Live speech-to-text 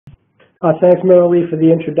Thanks, Marilee, for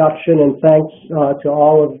the introduction, and thanks to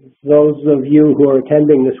all of those of you who are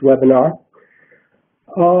attending this webinar.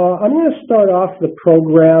 I'm going to start off the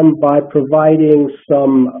program by providing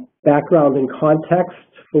some background and context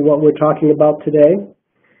for what we're talking about today.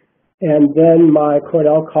 And then my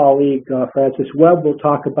Cornell colleague, Francis Webb, will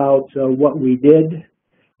talk about what we did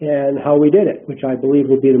and how we did it, which I believe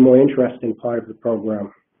will be the more interesting part of the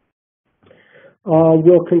program.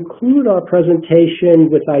 We'll conclude our presentation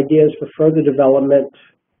with ideas for further development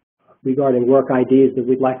regarding work IDs that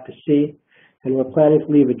we'd like to see, and we're planning to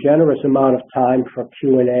leave a generous amount of time for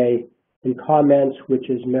Q&A and comments, which,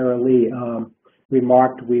 as Marilee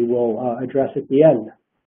remarked, we will address at the end.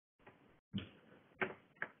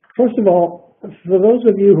 First of all, for those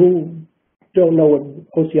of you who don't know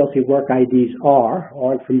what OCLC work IDs are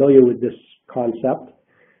or aren't familiar with this concept,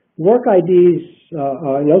 work IDs,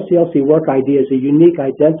 an OCLC work ID is a unique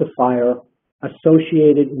identifier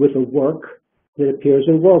associated with a work that appears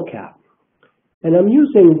in WorldCat. And I'm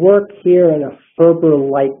using work here in a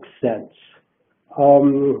Ferber-like sense.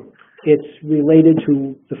 It's related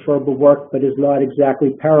to the Ferber work, but is not exactly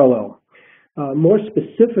parallel. More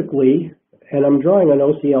specifically, and I'm drawing on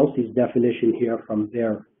OCLC's definition here from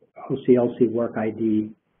their OCLC work ID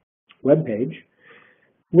webpage,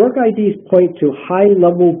 work IDs point to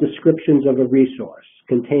high-level descriptions of a resource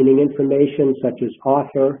containing information such as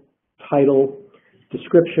author, title,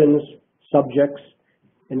 descriptions, subjects,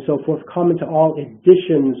 and so forth, common to all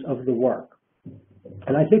editions of the work.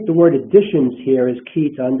 And I think the word editions here is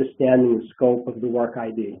key to understanding the scope of the work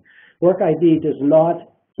ID. Work ID does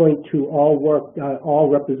not point to all work, all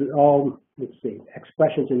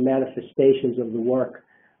expressions and manifestations of the work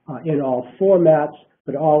in all formats,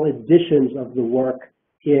 but all editions of the work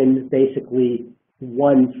in basically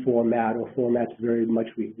one format or formats very much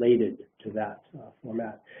related to that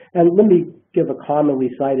format. And let me give a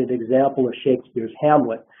commonly cited example of Shakespeare's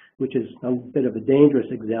Hamlet, which is a bit of a dangerous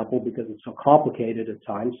example because it's so complicated at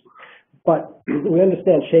times. But we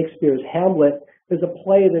understand Shakespeare's Hamlet is a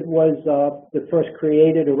play that was first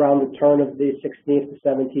created around the turn of the 16th to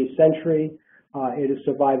 17th century. It has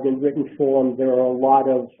survived in written form. There are a lot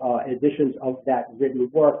of editions of that written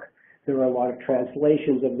work. There are a lot of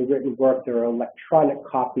translations of the written work. There are electronic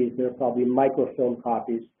copies. There are probably microfilm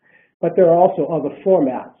copies. But there are also other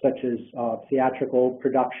formats, such as theatrical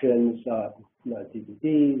productions,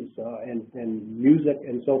 DVDs, and music,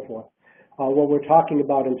 and so forth. What we're talking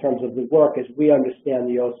about in terms of the work, as we understand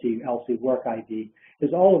the OCLC work ID,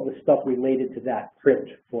 is all of the stuff related to that print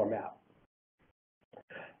format.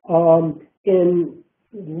 In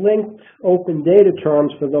linked open data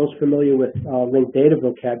terms, for those familiar with linked data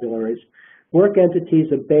vocabularies, work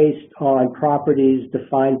entities are based on properties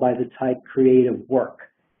defined by the type creative work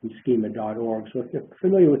in schema.org. So if you're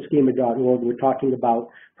familiar with schema.org, we're talking about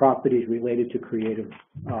properties related to creative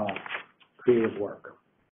work.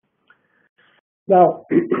 Now,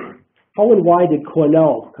 how and why did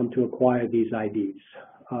Cornell come to acquire these IDs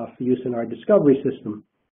for use in our discovery system?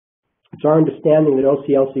 It's our understanding that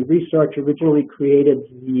OCLC research originally created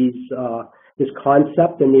this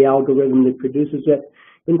concept and the algorithm that produces it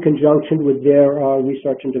in conjunction with their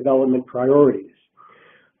research and development priorities.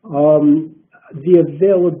 The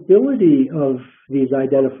availability of these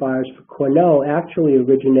identifiers for Cornell actually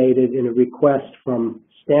originated in a request from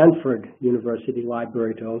Stanford University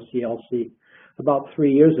Library to OCLC about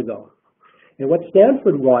 3 years ago. And what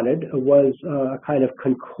Stanford wanted was a kind of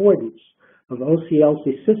concordance of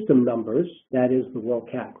OCLC system numbers, that is the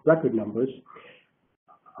WorldCat record numbers,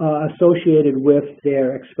 associated with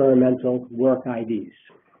their experimental work IDs.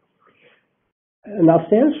 Now,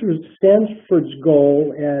 Stanford's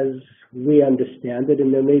goal, as we understand it,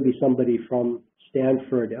 and there may be somebody from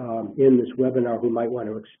Stanford in this webinar who might want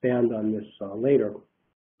to expand on this later,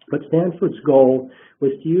 but Stanford's goal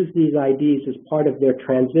was to use these IDs as part of their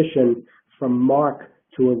transition from MARC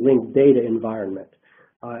to a linked data environment.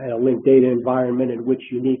 And a linked data environment in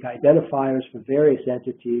which unique identifiers for various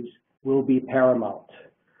entities will be paramount.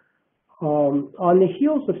 On the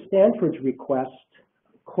heels of Stanford's request,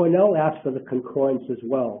 Cornell asked for the concordance as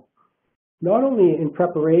well, not only in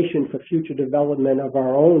preparation for future development of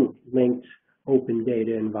our own linked open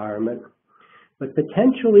data environment, but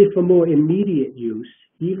potentially for more immediate use,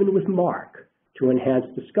 even with MARC, to enhance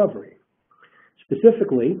discovery.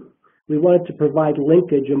 Specifically, we wanted to provide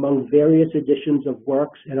linkage among various editions of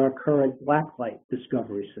works in our current blacklight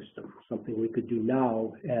discovery system, something we could do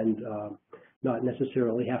now and not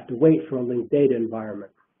necessarily have to wait for a linked data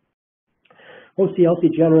environment.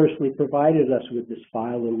 OCLC generously provided us with this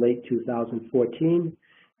file in late 2014,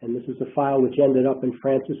 And this is a file which ended up in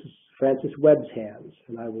Francis Webb's hands.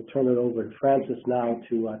 And I will turn it over to Francis now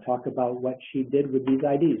to talk about what she did with these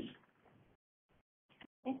IDs.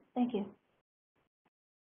 Okay, thank you.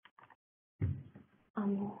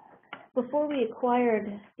 Before we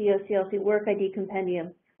acquired the OCLC Work ID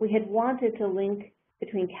Compendium, we had wanted to link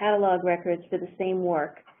between catalog records for the same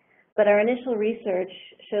work, but our initial research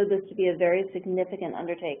showed this to be a very significant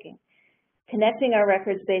undertaking. Connecting our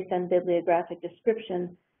records based on bibliographic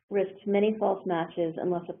description risked many false matches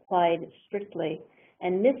unless applied strictly,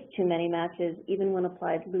 and missed too many matches even when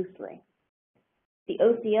applied loosely. The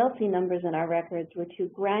OCLC numbers in our records were too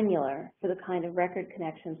granular for the kind of record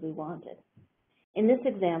connections we wanted. In this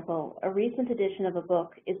example, a recent edition of a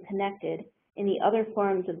book is connected in the other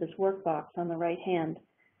forms of this workbox on the right hand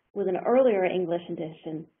with an earlier English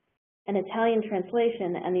edition, an Italian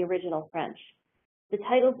translation, and the original French. The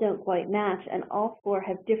titles don't quite match, and all four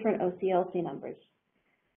have different OCLC numbers.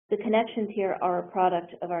 The connections here are a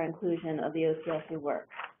product of our inclusion of the OCLC work.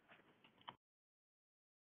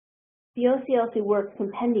 The OCLC Work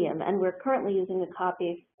Compendium, and we're currently using a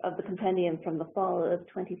copy of the compendium from the fall of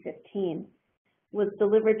 2015, was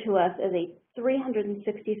delivered to us as a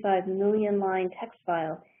 365 million line text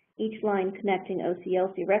file, each line connecting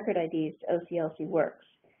OCLC record IDs to OCLC works.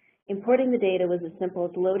 Importing the data was as simple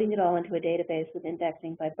as loading it all into a database with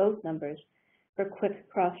indexing by both numbers for quick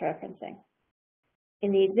cross-referencing.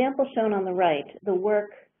 In the example shown on the right, the work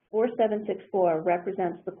 4764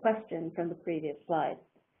 represents the question from the previous slide.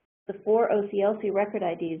 The four OCLC record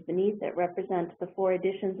IDs beneath it represent the four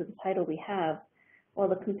editions of the title we have, while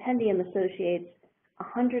the compendium associates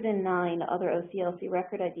 109 other OCLC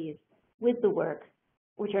record IDs with the work,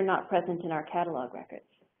 which are not present in our catalog records.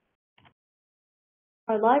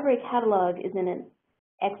 Our library catalog is in an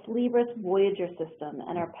Ex Libris Voyager system,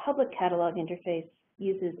 and our public catalog interface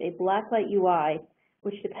uses a blacklight UI,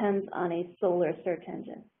 which depends on a Solr search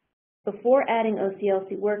engine. Before adding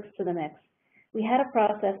OCLC works to the mix, we had a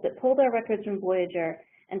process that pulled our records from Voyager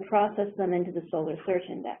and processed them into the Solr search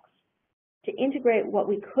index. To integrate what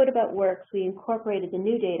we could about works, we incorporated the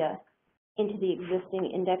new data into the existing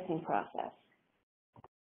indexing process.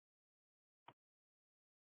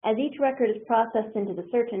 As each record is processed into the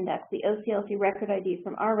search index, the OCLC record ID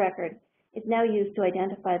from our record is now used to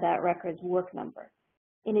identify that record's work number.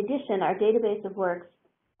 In addition, our database of works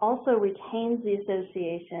also retains the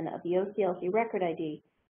association of the OCLC record ID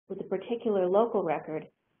with a particular local record,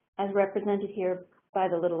 as represented here by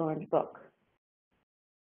the little orange book.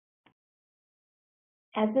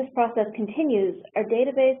 As this process continues, our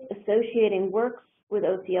database associating works with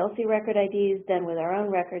OCLC record IDs, then with our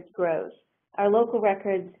own records, grows. Our local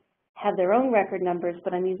records have their own record numbers,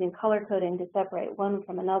 but I'm using color coding to separate one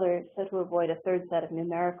from another so to avoid a third set of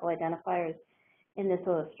numerical identifiers in this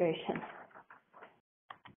illustration.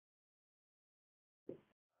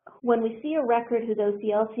 When we see a record whose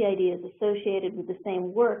OCLC ID is associated with the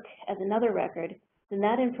same work as another record, then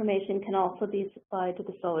that information can also be supplied to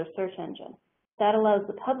the Solr search engine. That allows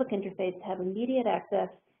the public interface to have immediate access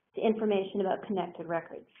to information about connected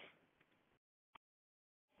records.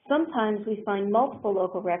 Sometimes we find multiple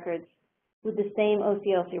local records with the same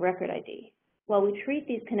OCLC record ID. While we treat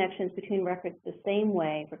these connections between records the same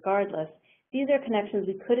way, regardless, these are connections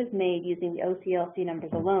we could have made using the OCLC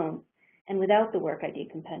numbers alone and without the work ID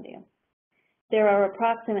compendium. There are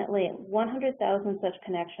approximately 100,000 such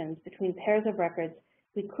connections between pairs of records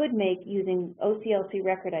we could make using OCLC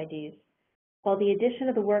record IDs, while the addition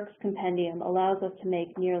of the works compendium allows us to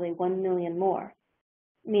make nearly 1 million more,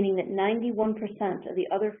 meaning that 91% of the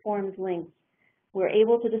other forms links we're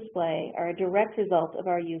able to display are a direct result of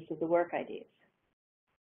our use of the work IDs.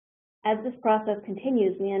 As this process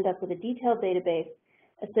continues, we end up with a detailed database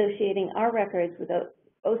associating our records with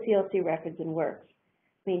OCLC records and works.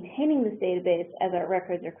 Maintaining this database as our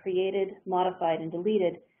records are created, modified, and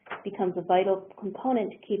deleted becomes a vital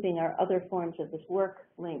component to keeping our other forms of this work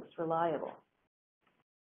links reliable.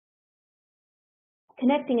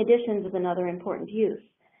 Connecting editions is another important use,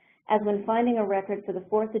 as when finding a record for the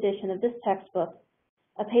 4th edition of this textbook,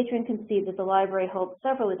 a patron can see that the library holds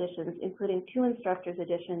several editions, including 2 instructors'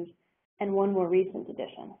 editions and 1 more recent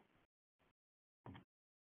edition.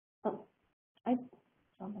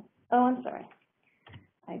 I'm sorry.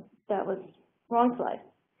 That was wrong slide.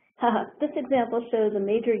 This example shows a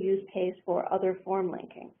major use case for other form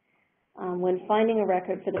linking. When finding a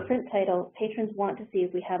record for the print title, patrons want to see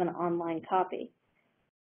if we have an online copy.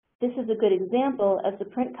 This is a good example, as the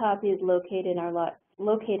print copy is located in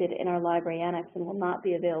our library annex and will not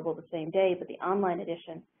be available the same day, but the online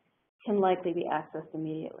edition can likely be accessed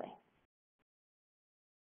immediately.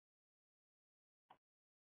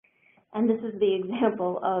 And this is the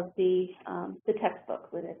example of the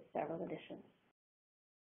textbook with its several editions.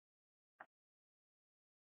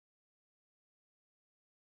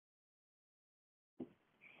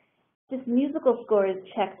 This musical score is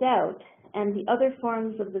checked out, and the other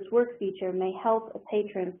forms of this work feature may help a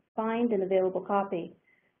patron find an available copy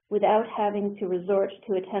without having to resort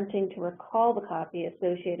to attempting to recall the copy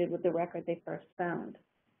associated with the record they first found.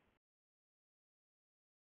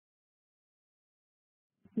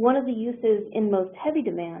 One of the uses in most heavy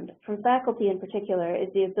demand, from faculty in particular, is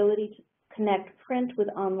the ability to connect print with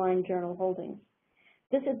online journal holdings.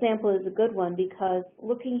 This example is a good one because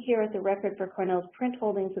looking here at the record for Cornell's print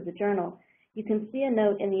holdings of the journal, you can see a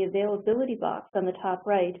note in the availability box on the top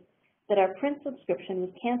right that our print subscription was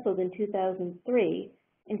canceled in 2003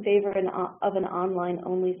 in favor of an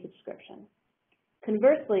online-only subscription.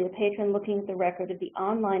 Conversely, a patron looking at the record of the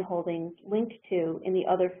online holdings linked to in the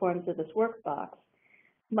other forms of this work box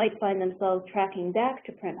might find themselves tracking back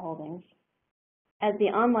to print holdings, as the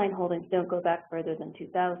online holdings don't go back further than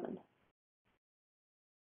 2000.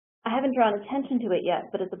 I haven't drawn attention to it yet,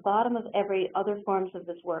 but at the bottom of every other forms of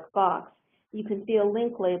this work box, you can see a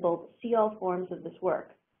link labeled "See all forms of this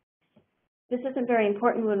work." This isn't very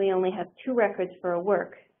important when we only have 2 records for a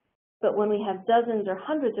work, but when we have dozens or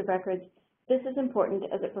hundreds of records, this is important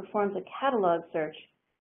as it performs a catalog search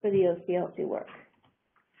for the OCLC work.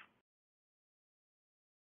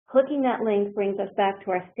 Clicking that link brings us back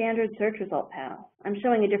to our standard search result panel. I'm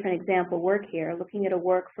showing a different example work here, looking at a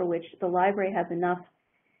work for which the library has enough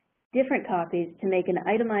different copies to make an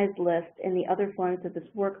itemized list in the other forms of this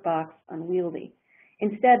work box unwieldy.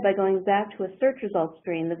 Instead, by going back to a search results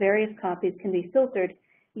screen, the various copies can be filtered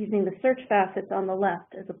using the search facets on the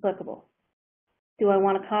left as applicable. Do I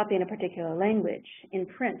want a copy in a particular language, in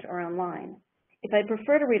print or online? If I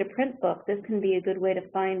prefer to read a print book, this can be a good way to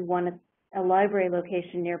find one at a library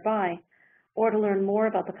location nearby, or to learn more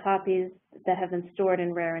about the copies that have been stored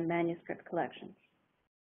in rare and manuscript collections.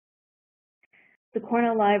 The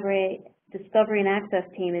Cornell Library Discovery and Access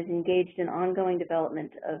team is engaged in ongoing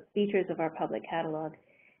development of features of our public catalog.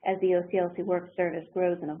 As the OCLC Work Service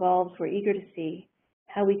grows and evolves, we're eager to see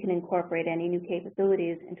how we can incorporate any new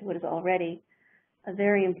capabilities into what is already a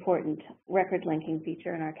very important record linking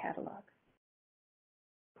feature in our catalog.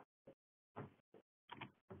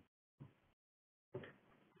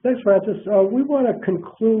 Thanks, Francis. We want to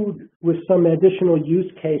conclude with some additional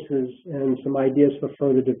use cases and some ideas for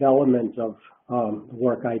further development of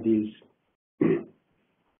work IDs.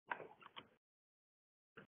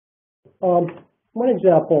 One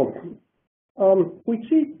example, we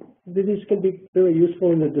see that these can be very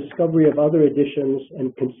useful in the discovery of other editions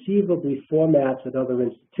and conceivably formats at other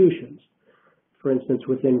institutions, for instance,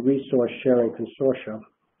 within resource sharing consortia.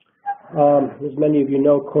 As many of you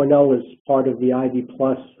know, Cornell is part of the ID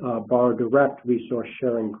Plus Borrow Direct resource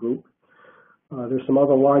sharing group. There's some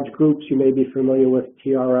other large groups you may be familiar with.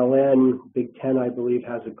 TRLN, Big Ten, I believe,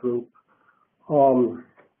 has a group.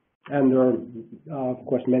 And there are, of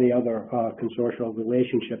course, many other consortial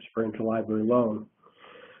relationships for interlibrary loan.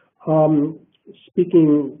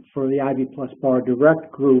 Speaking for the ID Plus Borrow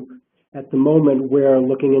Direct group, at the moment we're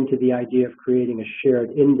looking into the idea of creating a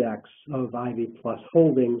shared index of ID Plus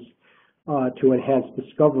holdings to enhance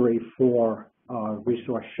discovery for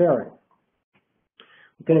resource sharing.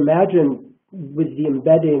 You can imagine with the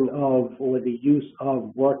embedding of or the use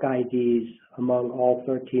of work IDs among all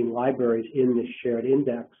 13 libraries in this shared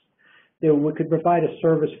index, that we could provide a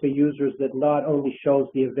service for users that not only shows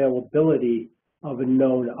the availability of a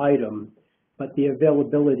known item, but the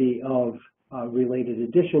availability of related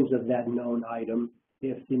editions of that known item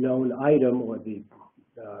if the known item or the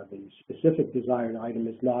specific desired item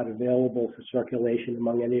is not available for circulation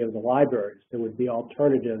among any of the libraries. There would be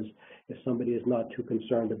alternatives if somebody is not too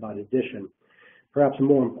concerned about edition. Perhaps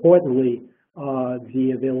more importantly,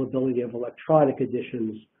 the availability of electronic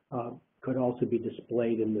editions could also be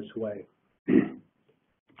displayed in this way.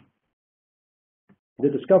 The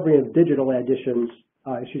discovery of digital editions,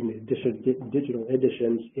 digital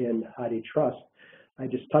editions in HeidiTrust. I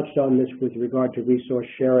just touched on this with regard to resource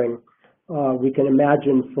sharing. We can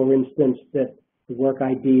imagine, for instance, that the work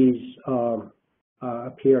IDs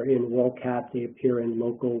appear in WorldCat, they appear in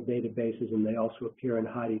local databases, and they also appear in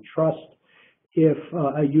HeidiTrust. If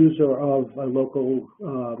a user of a local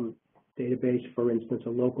database, for instance, a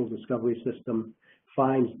local discovery system,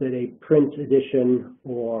 finds that a print edition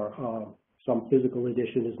or some physical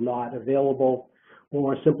edition is not available,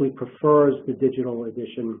 or simply prefers the digital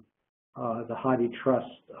edition, the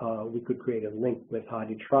HeidiTrust, we could create a link with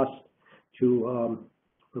HeidiTrust to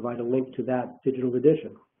provide a link to that digital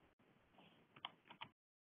edition.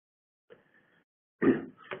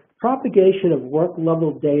 propagation of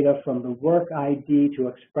work-level data from the work ID to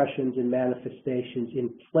expressions and manifestations in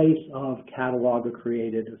place of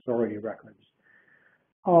cataloger-created authority records.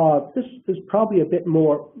 This is probably a bit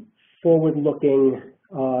more forward-looking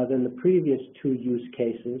than the previous two use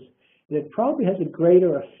cases, and it probably has a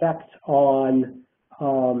greater effect on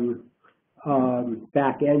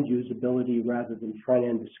back-end usability rather than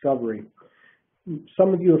front-end discovery.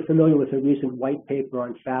 Some of you are familiar with a recent white paper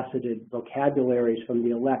on faceted vocabularies from the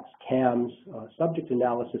ELECT's CAMS Subject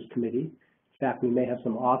Analysis Committee. In fact, we may have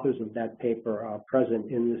some authors of that paper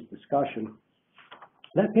present in this discussion.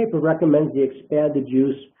 That paper recommends the expanded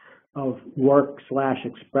use of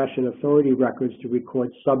work/expression authority records to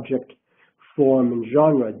record subject, form, and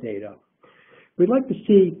genre data. We'd like to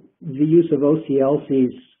see the use of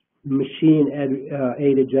OCLC's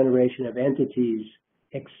machine-aided generation of entities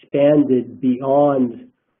expanded beyond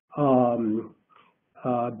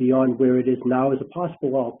where it is now as a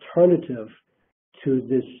possible alternative to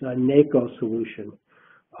this NACO solution.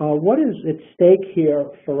 What is at stake here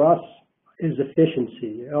for us is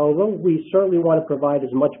efficiency. Although we certainly want to provide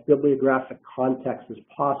as much bibliographic context as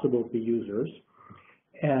possible to users,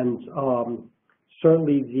 and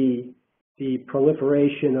certainly the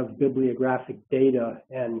proliferation of bibliographic data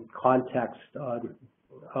and context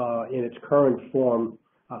in its current form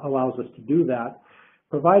allows us to do that.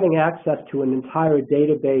 Providing access to an entire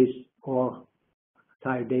database or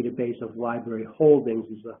entire database of library holdings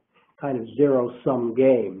is a kind of zero-sum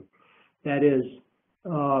game. That is,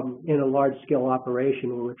 in a large-scale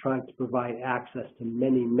operation where we're trying to provide access to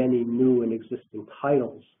many, many new and existing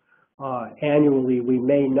titles, annually we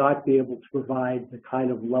may not be able to provide the kind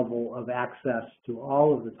of level of access to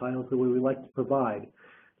all of the titles that we would like to provide.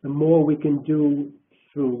 The more we can do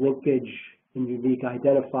through linkage and unique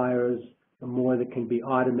identifiers, the more that can be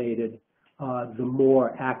automated, the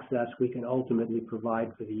more access we can ultimately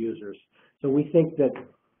provide for the users. So we think that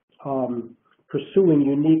pursuing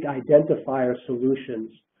unique identifier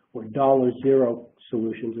solutions, or $0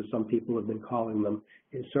 solutions, as some people have been calling them,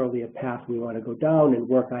 is certainly a path we want to go down, and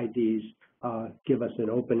work IDs give us an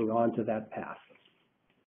opening onto that path.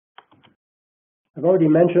 I've already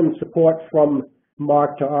mentioned support from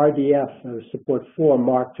MARC to RDF, support for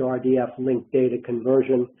MARC to RDF linked data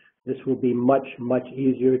conversion. This will be much, much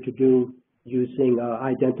easier to do using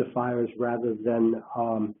identifiers rather than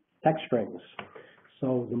text strings.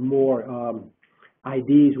 So the more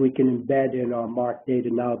IDs we can embed in our MARC data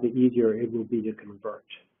now, the easier it will be to convert.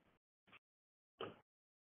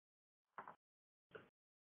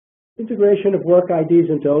 Integration of work IDs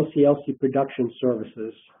into OCLC production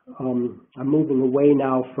services. I'm moving away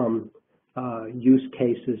now from use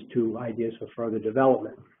cases to ideas for further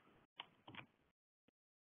development.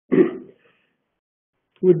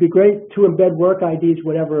 It would be great to embed work IDs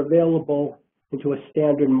whenever available into a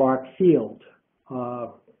standard MARC field.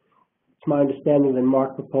 It's my understanding that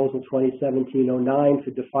MARC Proposal 2017-09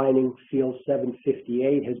 for defining field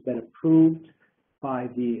 758 has been approved by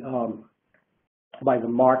the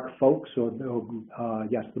MARC folks,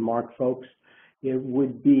 yes, the MARC folks. It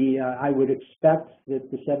would be, I would expect that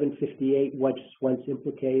the 758, once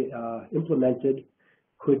implemented,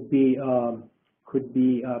 could be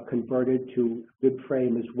converted to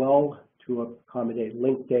BibFrame as well to accommodate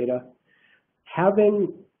linked data.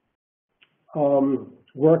 Having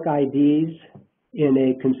work IDs in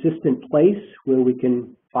a consistent place where we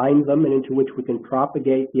can find them and into which we can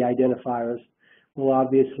propagate the identifiers will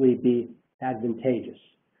obviously be advantageous.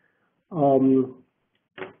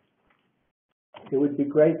 It would be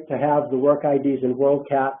great to have the work IDs in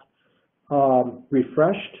WorldCat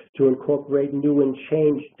refreshed to incorporate new and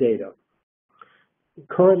changed data.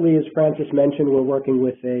 Currently, as Francis mentioned, we're working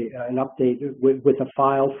with an update with a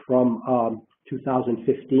file from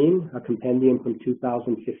 2015, a compendium from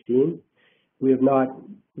 2015. We have not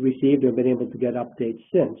received or been able to get updates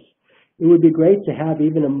since. It would be great to have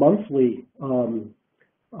even a monthly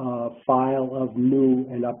file of new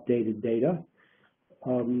and updated data,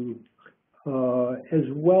 as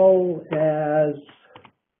well as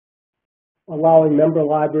allowing member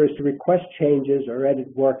libraries to request changes or edit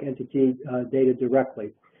work entity data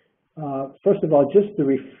directly. First of all, just the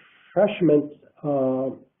refreshment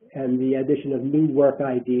and the addition of new work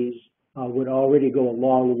IDs would already go a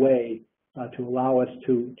long way to allow us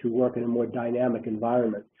to work in a more dynamic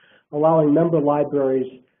environment. Allowing member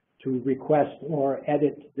libraries to request or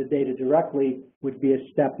edit the data directly would be a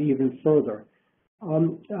step even further.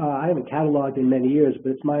 I haven't cataloged in many years,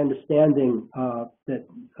 but it's my understanding that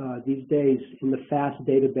these days in the FAST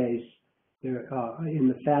database, on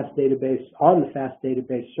the FAST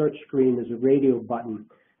database search screen is a radio button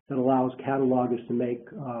that allows catalogers to make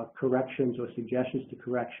corrections or suggestions to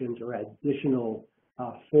corrections or additional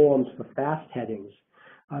forms for fast headings.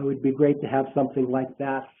 It would be great to have something like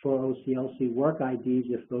that for OCLC work IDs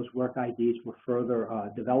if those work IDs were further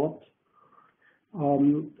developed.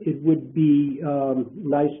 It would be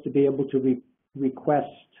nice to be able to request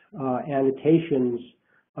annotations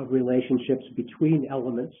of relationships between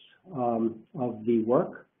elements of the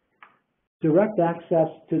work. Direct access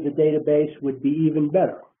to the database would be even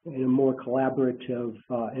better in a more collaborative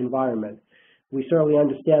environment. We certainly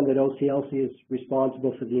understand that OCLC is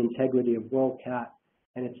responsible for the integrity of WorldCat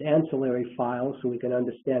and its ancillary files, so we can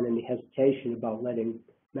understand any hesitation about letting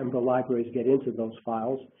member libraries get into those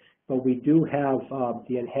files. But we do have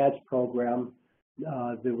the enhanced program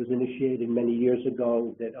that was initiated many years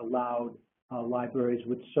ago that allowed libraries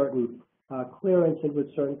with certain clearance and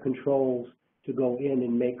with certain controls to go in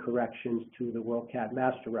and make corrections to the WorldCat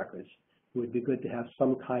master records. It would be good to have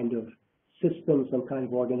some kind of system, some kind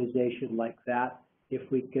of organization like that. If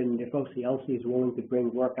OCLC is willing to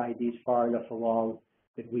bring work IDs far enough along,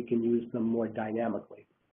 that we can use them more dynamically.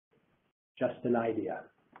 Just an idea.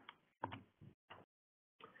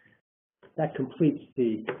 That completes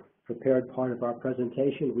the prepared part of our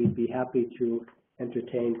presentation. We'd be happy to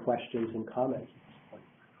entertain questions and comments.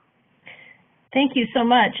 Thank you so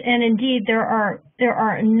much. And indeed, there are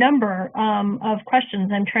a number of questions.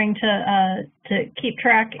 I'm trying to keep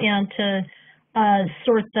track and to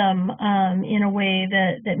sort them in a way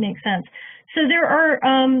that makes sense. So there are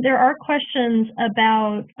questions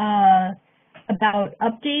about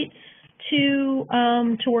updates to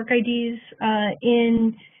work IDs.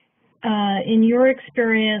 In your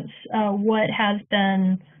experience, what has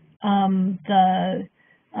been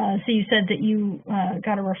so you said that you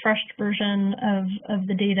got a refreshed version of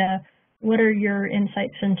the data. What are your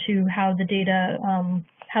insights into how the data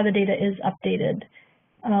is updated,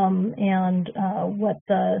 and what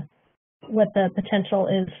the potential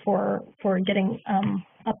is for getting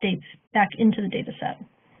updates back into the data set?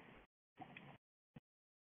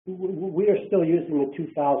 We are still using the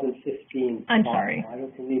 2015 I'm file. sorry. I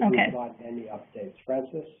don't believe we've got any updates.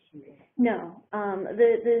 Francis? No.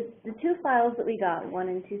 The two files that we got, one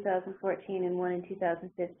in 2014 and one in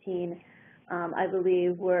 2015, I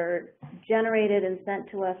believe were generated and sent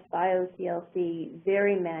to us by OCLC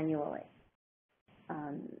very manually.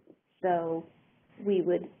 So we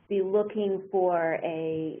would be looking for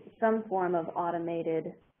some form of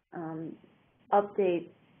automated update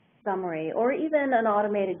summary, or even an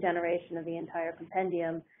automated generation of the entire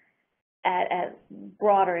compendium at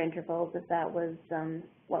broader intervals, if that was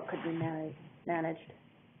what could be managed.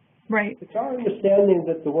 Right. It's our understanding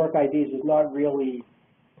that the work IDs is not really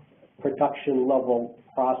production level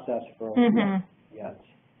process for yet.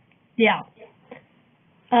 Yeah.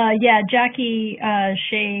 Yeah, Jackie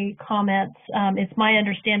Shea comments, it's my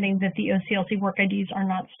understanding that the OCLC work IDs are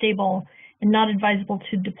not stable and not advisable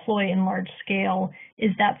to deploy in large scale.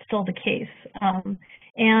 Is that still the case?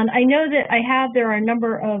 And I know that there are a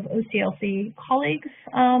number of OCLC colleagues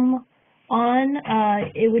on.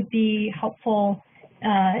 It would be helpful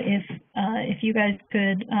if you guys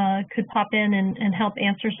could pop in and help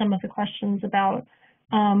answer some of the questions about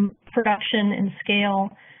production and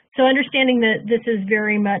scale. So understanding that this is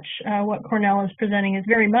very much, what Cornell is presenting is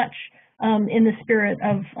very much in the spirit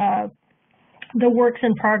of the Works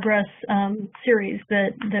in Progress series,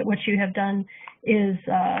 that what you have done is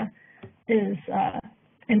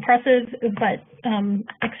impressive, but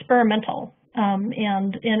experimental,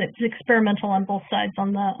 and it's experimental on both sides,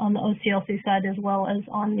 on the OCLC side as well as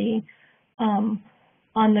on the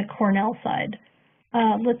Cornell side.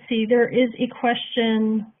 Let's see, there is a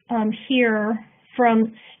question here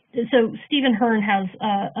from. So Stephen Hearn has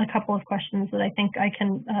a couple of questions that I think I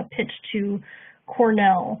can pitch to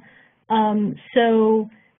Cornell. So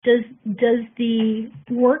does the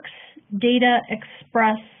works data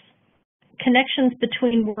express connections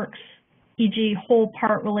between works, e.g. whole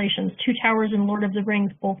part relations, Two Towers and Lord of the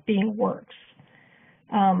Rings both being works?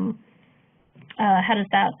 How does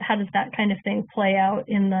that kind of thing play out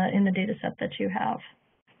in the data set that you have?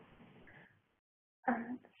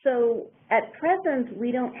 So at present,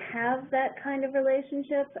 we don't have that kind of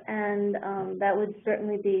relationship, and that would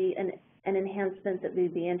certainly be an enhancement that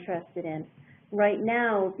we'd be interested in. Right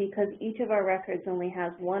now, because each of our records only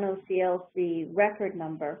has one OCLC record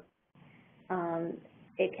number,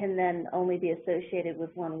 it can then only be associated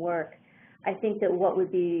with one work. I think that what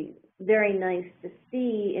would be very nice to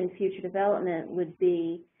see in future development would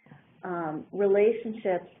be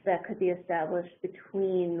relationships that could be established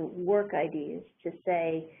between work IDs to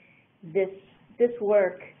say this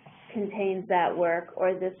work contains that work,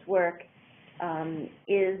 or this work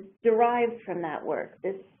is derived from that work.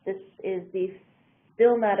 This is the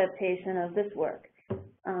film adaptation of this work.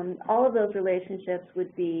 All of those relationships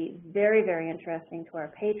would be very, very interesting to our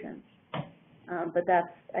patrons. But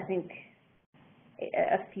that's, I think,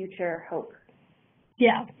 a future hope.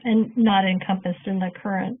 Yeah, and not encompassed in the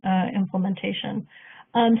current implementation.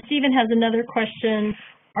 Stephen has another question.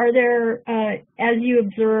 Are there, as you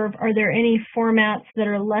observe, are there any formats that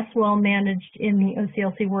are less well managed in the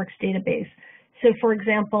OCLC Works database? So, for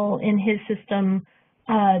example, in his system,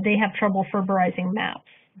 they have trouble verbalizing maps.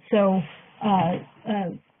 So,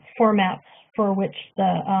 formats for which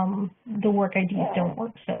the work IDs don't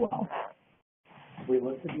work so well. We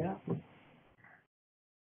looked at maps.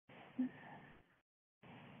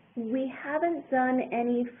 We haven't done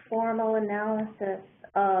any formal analysis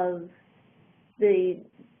of the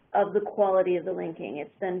quality of the linking.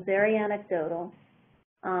 It's been very anecdotal.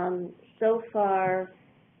 So far,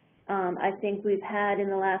 I think we've had in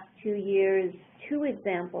the last 2 years 2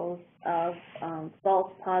 examples of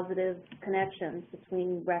false positive connections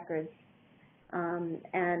between records,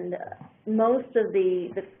 and most of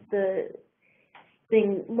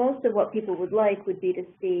most of what people would like would be to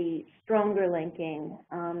see stronger linking.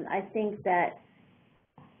 I think that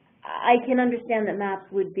I can understand that maps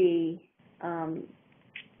would be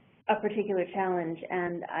a particular challenge,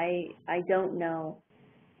 and I don't know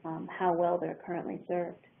how well they're currently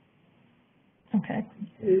served. Okay.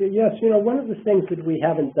 Yes, one of the things that we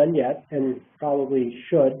haven't done yet, and probably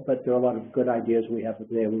should, but there are a lot of good ideas we haven't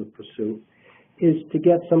been able to pursue, is to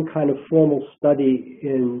get some kind of formal study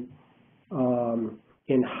in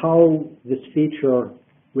how this feature,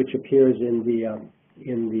 which appears in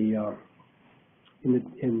the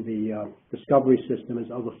discovery system as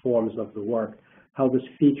other forms of the work, how this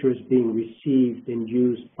feature is being received and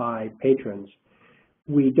used by patrons.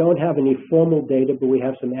 We don't have any formal data, but we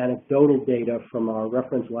have some anecdotal data from our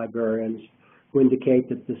reference librarians who indicate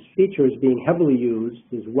that this feature is being heavily used,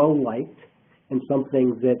 is well-liked, and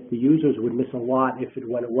something that the users would miss a lot if it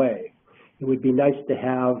went away. It would be nice to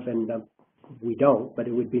have, and we don't, but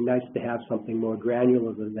it would be nice to have something more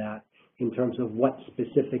granular than that in terms of what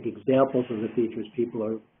specific examples of the features people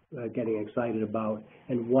are getting excited about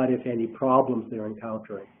and what, if any, problems they're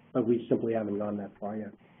encountering. But we simply haven't gone that far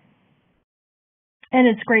yet. And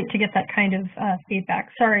it's great to get that kind of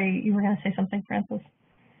feedback. Sorry, you were going to say something, Francis.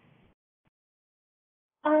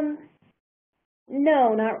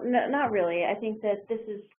 No, not really. I think that this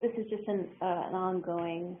is just an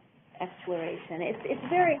ongoing exploration. It's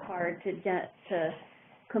very hard to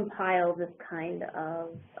compile this kind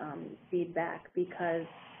of feedback because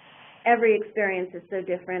every experience is so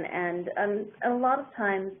different, and a lot of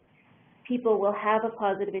times people will have a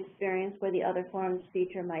positive experience where the other forms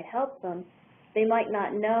feature might help them. They might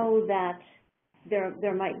not know that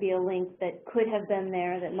there might be a link that could have been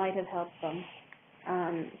there that might have helped them.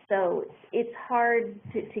 So it's hard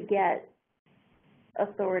to get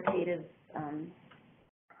authoritative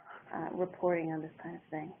reporting on this kind of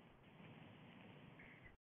thing.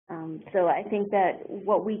 So I think that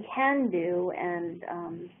what we can do, and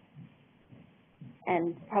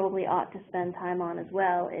probably ought to spend time on as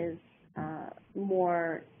well, is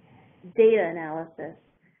more data analysis,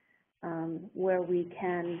 where we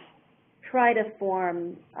can try to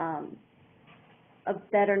form a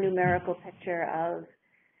better numerical picture of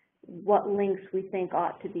what links we think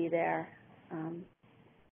ought to be there,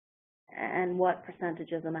 and what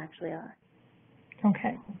percentage of them actually are.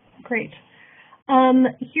 Okay, great.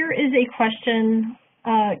 Here is a question.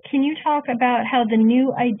 Can you talk about how the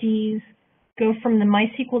new IDs go from the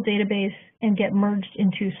MySQL database and get merged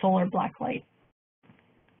into Solar Blacklight?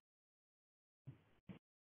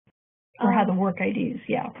 Or how the work IDs,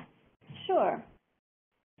 yeah. Sure.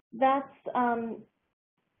 That's,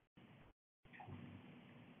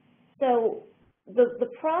 so the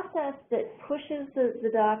process that pushes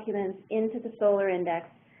the documents into the Solar Index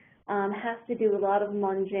has to do a lot of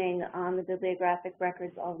munging on the bibliographic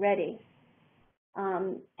records already.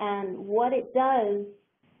 And what it does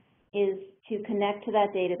is to connect to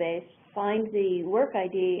that database, find the work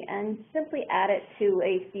ID, and simply add it to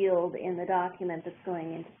a field in the document that's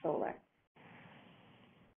going into Solar.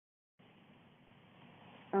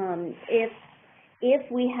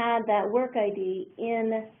 If we had that work ID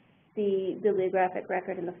in the bibliographic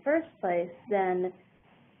record in the first place, then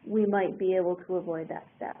we might be able to avoid that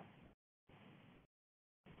step.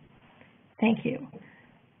 Thank you.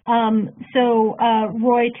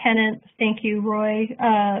 Roy Tennant, thank you, Roy,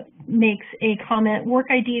 makes a comment. Work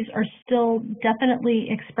IDs are still definitely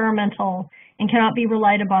experimental and cannot be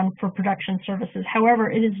relied upon for production services.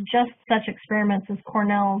 However, it is just such experiments as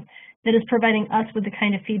Cornell's that is providing us with the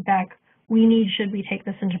kind of feedback we need should we take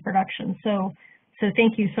this into production. So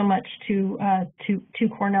thank you so much to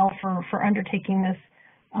Cornell for undertaking this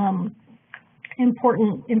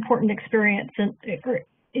important experience and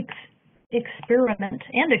experiment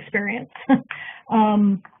and experience.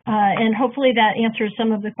 And hopefully that answers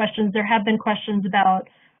some of the questions. There have been questions about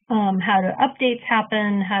how do updates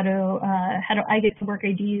happen, how do I get the work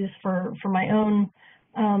IDs for my own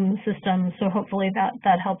system. So hopefully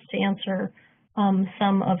that helps to answer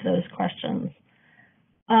some of those questions.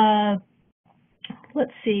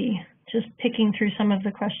 Let's see, just picking through some of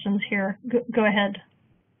the questions here. Go ahead.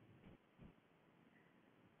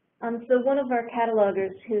 So one of our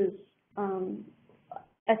catalogers who's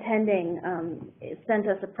attending sent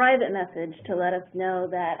us a private message to let us know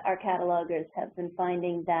that our catalogers have been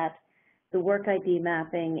finding that the work ID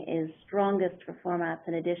mapping is strongest for formats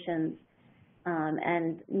and editions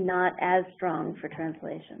and not as strong for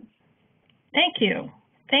translations. Thank you.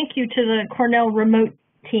 Thank you to the Cornell remote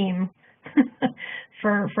team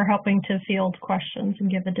for helping to field questions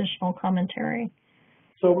and give additional commentary.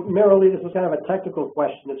 So, Marilee, this is kind of a technical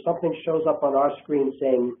question. If something shows up on our screen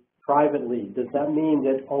saying privately, does that mean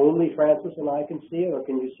that only Francis and I can see it, or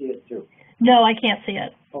can you see it too? No, I can't see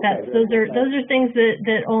it. Okay, those are things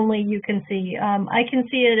that only you can see. I can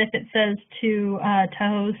see it if it says to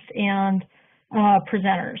host and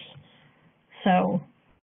presenters. So,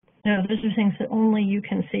 no, those are things that only you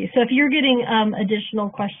can see. So if you're getting additional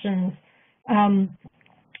questions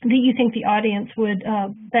that you think the audience would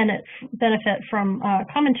benefit from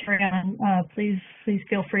commentary on, please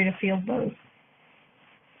feel free to field those.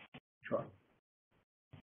 Sure.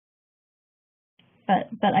 But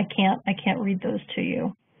I can't read those to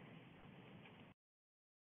you.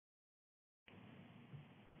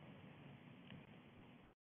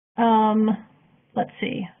 Let's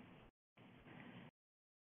see.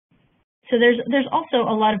 So there's also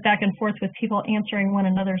a lot of back and forth with people answering one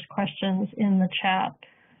another's questions in the chat.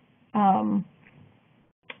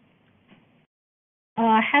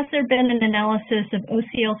 Has there been an analysis of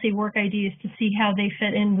OCLC work IDs to see how they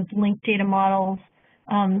fit in with linked data models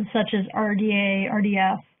such as RDA,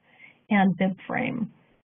 RDF, and BibFrame?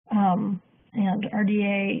 And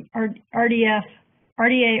RDA, RDF,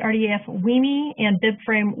 WIMI, and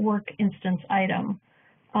BibFrame work instance item.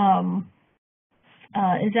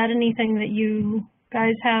 Is that anything that you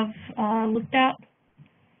guys have looked at?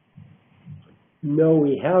 No,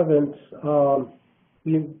 we haven't.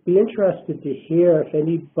 We'd be interested to hear if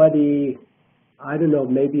anybody, I don't know,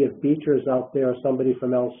 maybe if Beecher's out there or somebody from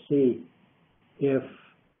LC, if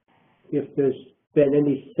there's been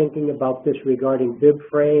any thinking about this regarding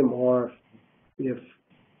BibFrame, or if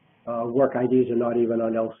work IDs are not even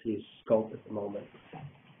on LC's scope at the moment.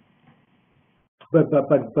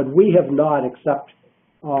 But we have not, except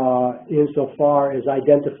insofar as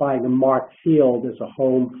identifying a marked field as a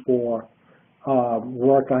home for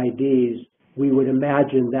work IDs, we would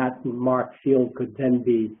imagine that marked field could then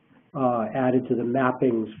be added to the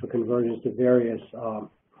mappings for conversions to various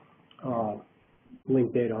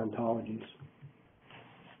linked data ontologies.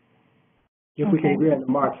 If we can agree on the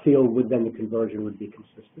marked field, then the conversion would be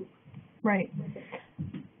consistent. Right.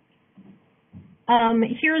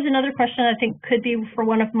 Here's another question I think could be for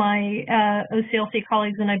one of my OCLC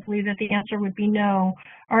colleagues, and I believe that the answer would be no.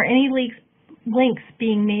 Are any links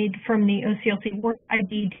being made from the OCLC work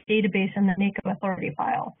ID database in the NACO authority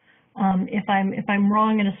file? If I'm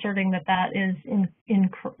wrong in asserting that that is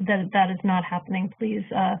not happening, please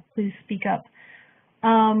speak up.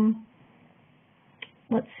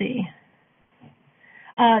 Let's see.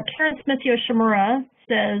 Karen Smith-Yoshimura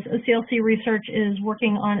says OCLC research is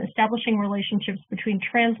working on establishing relationships between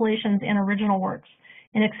translations and original works,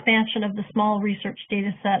 an expansion of the small research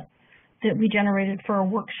data set that we generated for a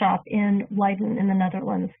workshop in Leiden in the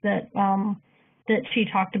Netherlands that she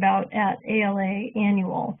talked about at ALA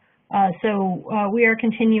Annual. So we are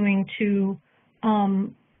continuing to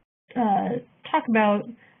talk about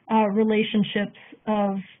relationships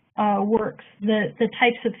of works, the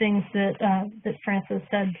types of things that Francis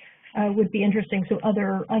said would be interesting. So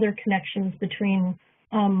other connections between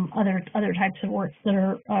other types of works that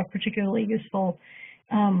are particularly useful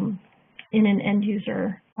in an end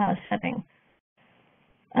user setting.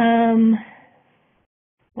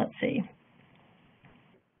 Let's see.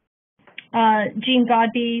 Jean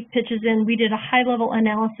Godby pitches in, we did a high-level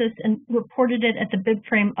analysis and reported it at the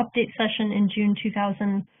BibFrame update session in June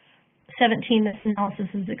 2017. This analysis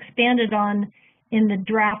is expanded on in the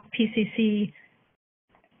draft PCC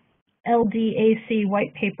LDAC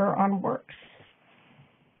white paper on works.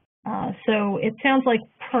 So it sounds like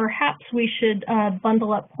perhaps we should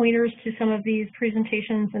bundle up pointers to some of these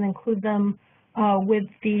presentations and include them with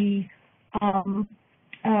the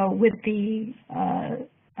with the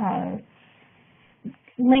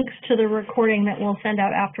links to the recording that we'll send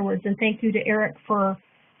out afterwards. And thank you to Eric for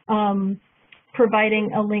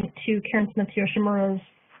providing a link to Karen Smith-Yoshimura's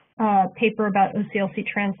paper about OCLC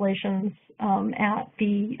translations at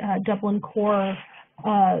the Dublin Core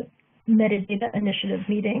Metadata Initiative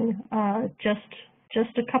meeting just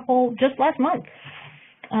last month,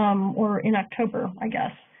 or in October, I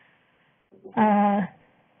guess.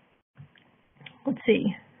 Let's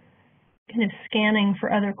see, kind of scanning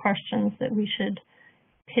for other questions that we should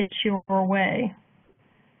pitch your way.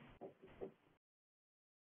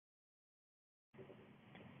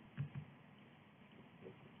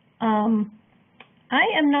 I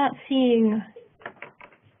am not seeing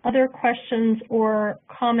other questions or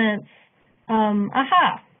comments.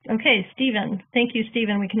 Aha, okay, Stephen. Thank you,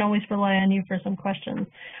 Stephen. We can always rely on you for some questions.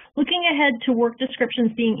 Looking ahead to work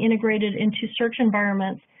descriptions being integrated into search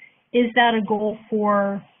environments, is that a goal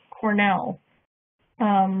for Cornell?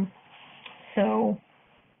 And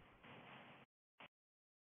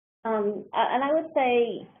I would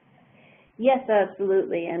say yes,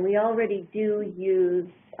 absolutely. And we already do use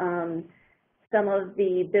some of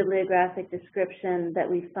the bibliographic description that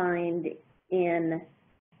we find in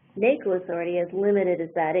NACO authority, as limited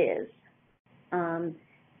as that is. And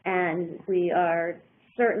we are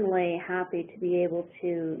certainly happy to be able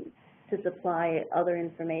to supply other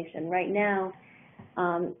information. Right now,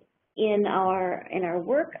 in our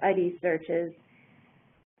work ID searches,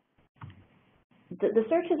 the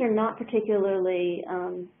searches are not particularly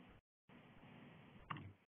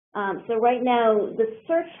so right now the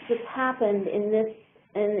search that's happened in this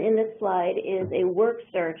slide is a work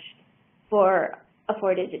search for a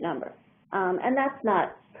 4-digit number, and that's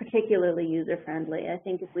not particularly user-friendly. I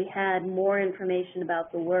think if we had more information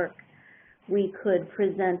about the work, we could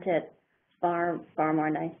present it far more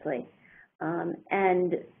nicely.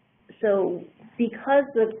 And so because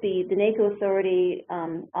of the NACO authority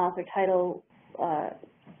author title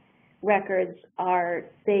records are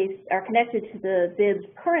connected to the bibs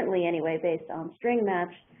currently anyway, based on string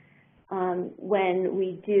match, when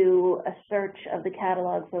we do a search of the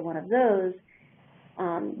catalog for one of those,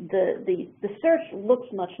 the search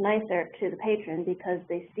looks much nicer to the patron because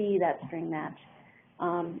they see that string match.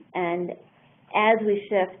 And as we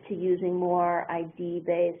shift to using more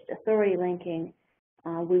ID-based authority linking,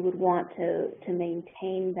 we would want to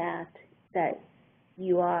maintain that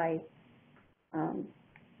UI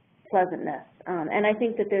pleasantness. And I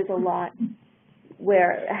think that there's a lot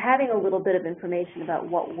where having a little bit of information about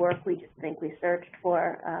what work we just think we searched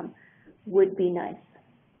for would be nice.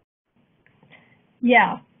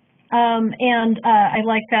 Yeah, and I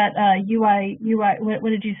like that UI. What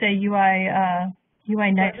did you say? UI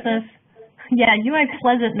niceness. Yeah, UI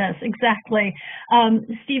pleasantness, exactly.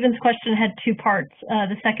 Stephen's question had two parts.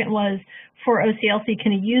 The second was, for OCLC,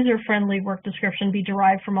 can a user-friendly work description be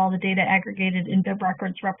derived from all the data aggregated in bib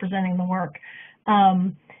records representing the work?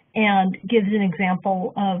 And gives an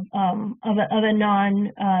example of a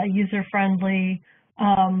non-user-friendly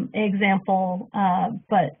example,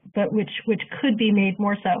 but which could be made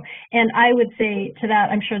more so. And I would say to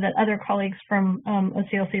that, I'm sure that other colleagues from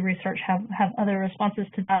OCLC research have other responses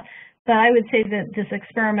to that. But I would say that this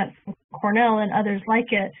experiment from Cornell and others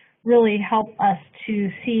like it really help us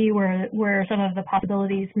to see where some of the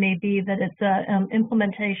possibilities may be, that it's an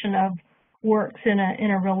implementation of works in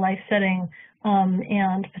a real life setting,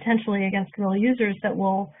 and potentially against real users that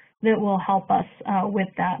will help us with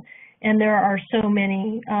that. And there are so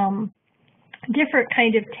many different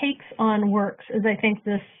kind of takes on works, as I think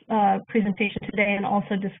this presentation today and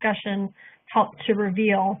also discussion helped to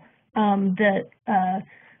reveal, that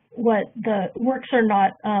what the works are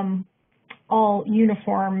not all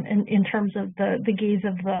uniform in terms of the gaze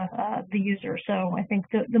of the user. So I think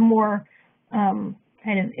the more kind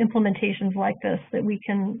of implementations like this that we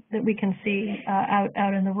can see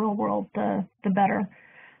out in the real world, the better.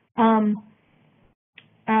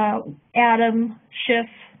 Adam Schiff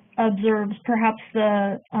observes perhaps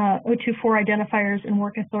the 024 identifiers in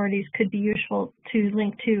work authorities could be useful to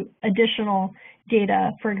link to additional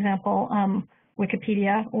data, for example,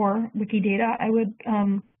 Wikipedia or Wikidata.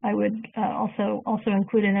 I would also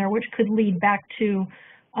include in there, which could lead back to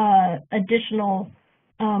additional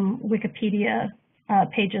Wikipedia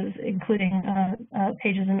pages, including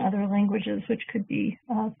pages in other languages, which could be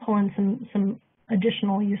pull in some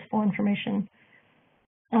additional useful information.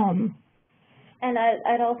 And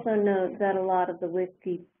I'd also note that a lot of the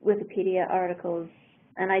Wikipedia articles,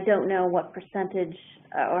 and I don't know what percentage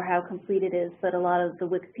or how complete it is, but a lot of the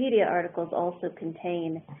Wikipedia articles also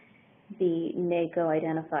contain the NACO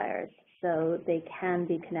identifiers. so they can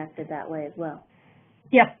be connected that way as well.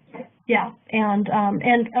 Yep. Yeah. And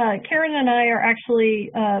Karen and I are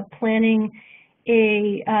actually planning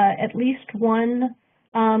at least one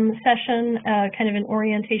session, kind of an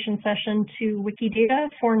orientation session to Wikidata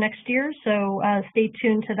for next year. So stay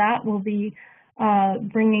tuned to that. We'll be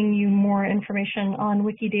bringing you more information on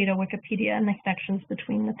Wikidata, Wikipedia, and the connections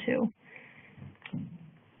between the two.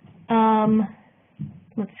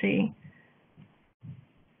 Let's see.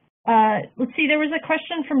 There was a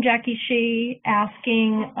question from Jackie Shea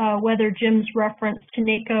asking whether Jim's reference to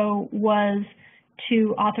NACO was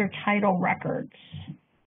to author title records.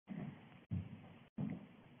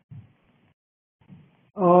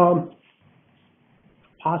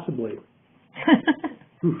 Possibly.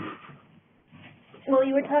 Well,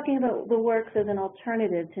 you were talking about the works as an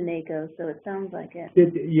alternative to NACO, so it sounds like it.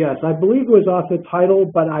 Yes, I believe it was author title,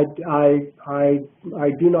 but I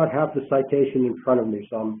do not have the citation in front of me,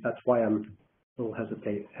 so that's why I'm a little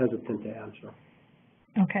hesitant to answer.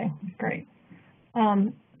 Okay, great.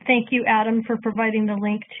 Thank you, Adam, for providing the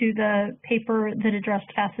link to the paper that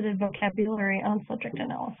addressed faceted vocabulary on subject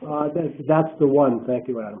analysis. That's the one. Thank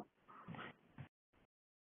you, Adam.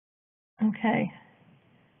 Okay.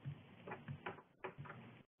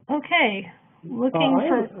 Okay. Looking I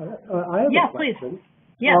have a question. Please.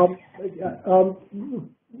 Yes.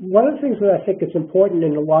 One of the things that I think is important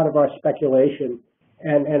in a lot of our speculation,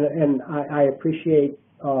 and I appreciate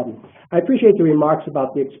the remarks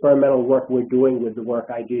about the experimental work we're doing with the work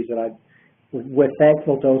IDs, and we're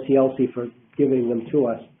thankful to OCLC for giving them to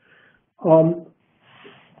us.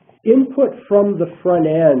 Input from the front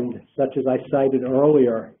end, such as I cited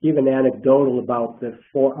earlier, even anecdotal about the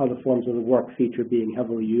other forms of the work feature being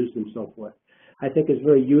heavily used and so forth, I think is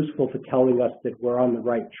very useful for telling us that we're on the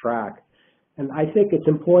right track. And I think it's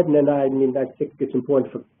important, and I think it's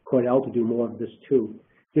important for Cornell to do more of this too.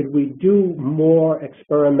 Did we do more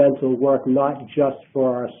experimental work, not just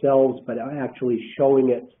for ourselves, but actually showing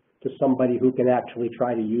it to somebody who can actually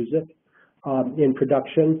try to use it in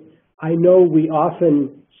production? I know we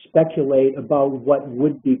often speculate about what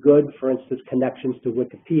would be good, for instance, connections to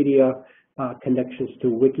Wikipedia, connections to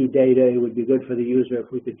Wikidata. It would be good for the user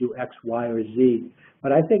if we could do X, Y, or Z.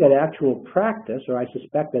 But I think in actual practice, or I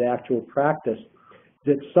suspect in actual practice,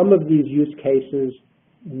 that some of these use cases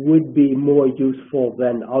would be more useful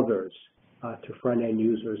than others to front-end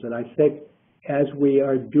users. And I think as we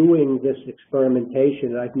are doing this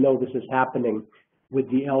experimentation, and I know this is happening with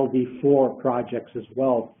the LD4 projects as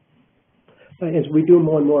well, as we do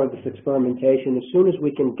more and more of this experimentation, as soon as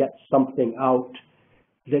we can get something out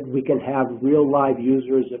that we can have real live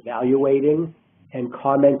users evaluating and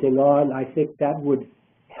commenting on, I think that would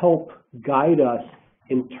help guide us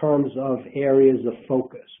in terms of areas of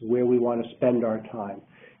focus, where we want to spend our time.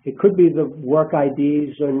 It could be the work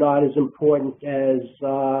IDs are not as important as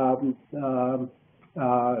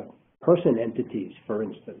person entities, for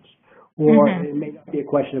instance. Or it may not be a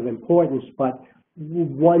question of importance, but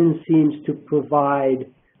one seems to provide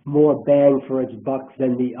more bang for its buck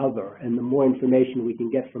than the other. And the more information we can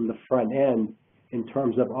get from the front end in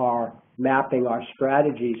terms of our mapping our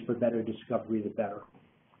strategies for better discovery, the better.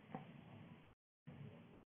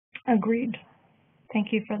 Agreed.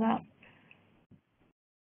 Thank you for that.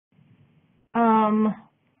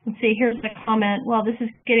 Let's see, here's a comment. Well, this is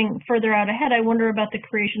getting further out ahead. I wonder about the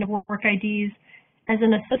creation of work IDs as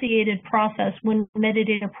an associated process when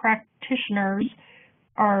metadata practitioners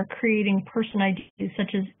are creating person IDs,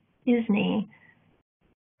 such as ISNI,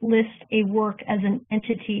 list a work as an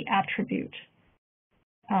entity attribute.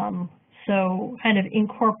 So kind of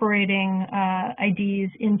incorporating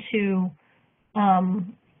IDs into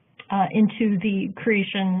the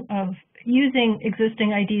creation of using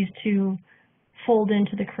existing IDs to fold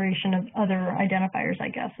into the creation of other identifiers, I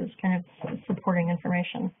guess, is kind of supporting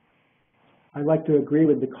information. I'd like to agree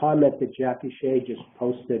with the comment that Jackie Shea just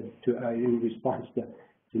posted in response to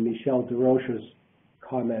Michelle DeRoche's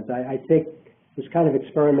comment. I think this kind of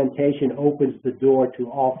experimentation opens the door to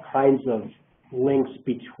all kinds of links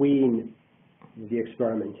between the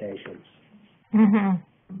experimentations.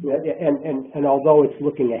 And although it's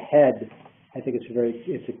looking ahead, I think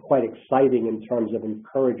it's quite exciting in terms of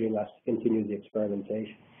encouraging us to continue the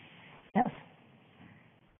experimentation. Yes.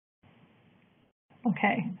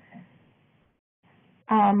 Okay.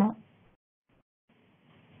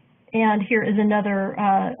 And here is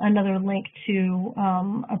another link to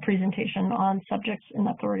a presentation on subjects in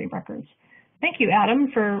authority records. Thank you,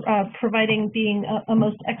 Adam, for being a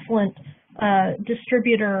most excellent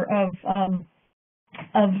distributor of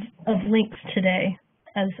links today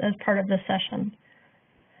as part of this session.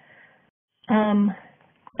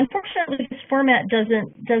 Unfortunately, this format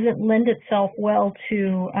doesn't lend itself well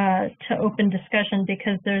to open discussion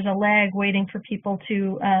because there's a lag waiting for people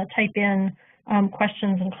to type in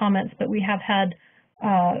questions and comments. But we have had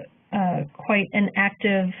quite an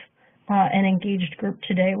active and engaged group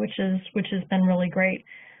today, which has been really great.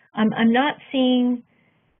 I'm not seeing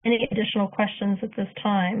any additional questions at this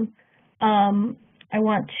time. I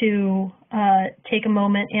want to take a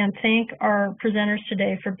moment and thank our presenters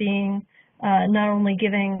today for being not only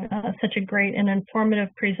giving such a great and informative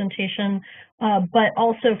presentation, but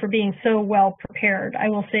also for being so well prepared. I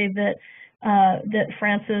will say that that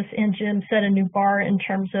Francis and Jim set a new bar in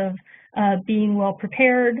terms of being well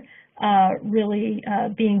prepared, really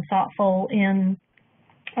being thoughtful in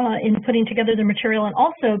putting together the material, and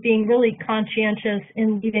also being really conscientious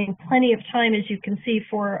in leaving plenty of time, as you can see,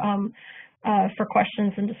 for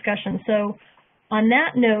questions and discussion. So on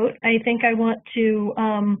that note, I think I want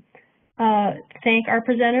to thank our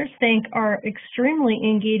presenters, thank our extremely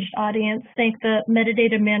engaged audience, thank the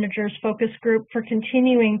Metadata Managers Focus Group for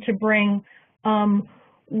continuing to bring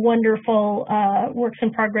wonderful works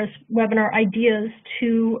in progress webinar ideas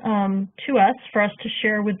to us for us to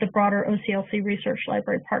share with the broader OCLC Research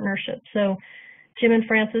Library Partnership. So Jim and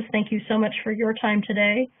Francis, thank you so much for your time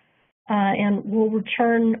today. And we'll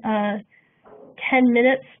return 10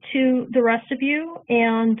 minutes to the rest of you,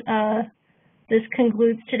 and this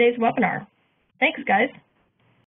concludes today's webinar. Thanks, guys.